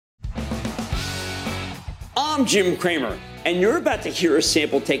I'm Jim Cramer, and you're about to hear a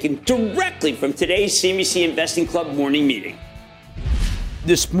sample taken directly from today's CNBC Investing Club morning meeting.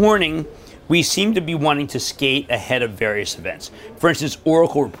 This morning, we seem to be wanting to skate ahead of various events. For instance,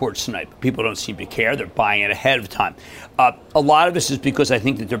 Oracle reports tonight, but people don't seem to care. They're buying it ahead of time. A lot of this is because I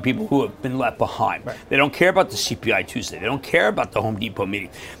think that there are people who have been left behind. Right. They don't care about the CPI Tuesday. They don't care about the Home Depot meeting.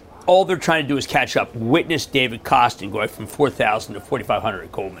 All they're trying to do is catch up. Witness David Costin going from 4,000 to 4,500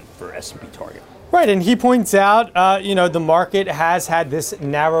 at Goldman for S&P target. Right, and he points out, the market has had this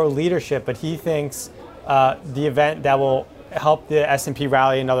narrow leadership, but he thinks the event that will help the S&P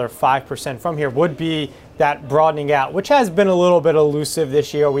rally another 5% from here would be that broadening out, which has been a little bit elusive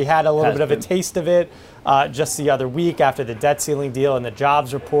this year. We had a little bit of a taste of it just the other week after the debt ceiling deal and the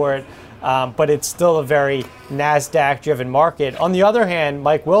jobs report, but it's still a very NASDAQ-driven market. On the other hand,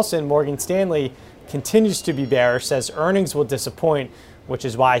 Mike Wilson, Morgan Stanley, continues to be bearish, says earnings will disappoint, which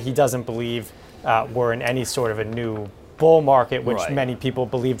is why he doesn't believe we're in any sort of a new bull market, which many people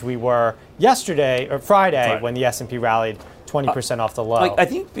believed we were yesterday or Friday when the S&P rallied 20% off the low. I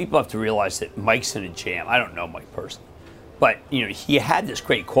think people have to realize that Mike's in a jam. I don't know Mike personally, but he had this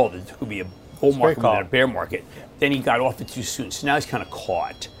great call that it could be a bull market and a bear market. Then he got off it too soon, so now he's kind of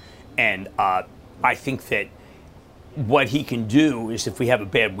caught. And I think that what he can do is, if we have a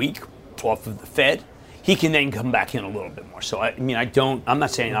bad week off of the Fed, he can then come back in a little bit more. So, I'm not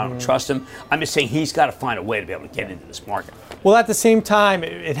saying I don't trust him. I'm just saying he's got to find a way to be able to get into this market. Well, at the same time,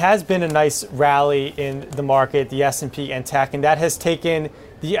 it has been a nice rally in the market, the S&P and tech, and that has taken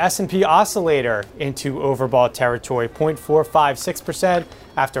the S&P oscillator into overbought territory, 0.456%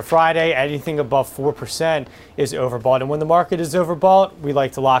 after Friday. Anything above 4% is overbought. And when the market is overbought, we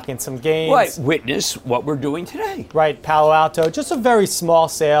like to lock in some gains. Right. Witness what we're doing today. Right. Palo Alto, just a very small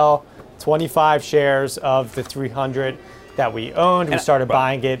sale. 25 shares of the 300 that we owned. We started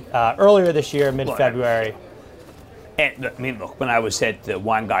buying it earlier this year, mid-February. Look, when I was at the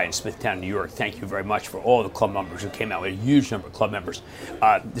Wine Guy in Smithtown, New York, thank you very much for all the club members who came out. We had a huge number of club members.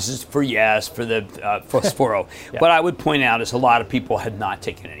 This is for the Phosphoro. Yeah. What I would point out is a lot of people had not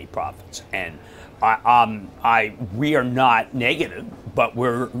taken any profits. And we are not negative, but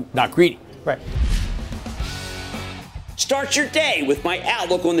we're not greedy. Right. Start your day with my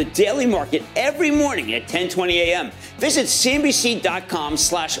outlook on the daily market every morning at 10:20 a.m. Visit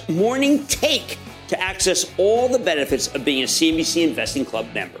CNBC.com/morning take to access all the benefits of being a CNBC Investing Club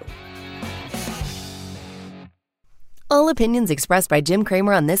member. All opinions expressed by Jim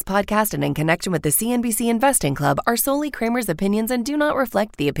Cramer on this podcast and in connection with the CNBC Investing Club are solely Cramer's opinions and do not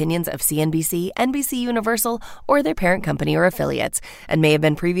reflect the opinions of CNBC, NBC Universal, or their parent company or affiliates, and may have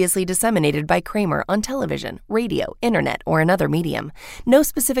been previously disseminated by Cramer on television, radio, internet, or another medium. No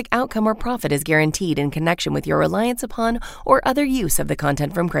specific outcome or profit is guaranteed in connection with your reliance upon or other use of the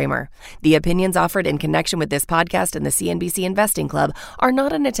content from Cramer. The opinions offered in connection with this podcast and the CNBC Investing Club are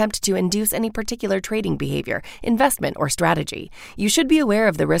not an attempt to induce any particular trading behavior, investment, or strategy. You should be aware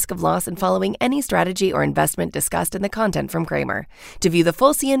of the risk of loss in following any strategy or investment discussed in the content from Cramer. To view the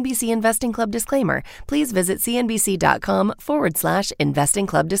full CNBC Investing Club disclaimer, please visit cnbc.com/investing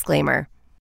club disclaimer.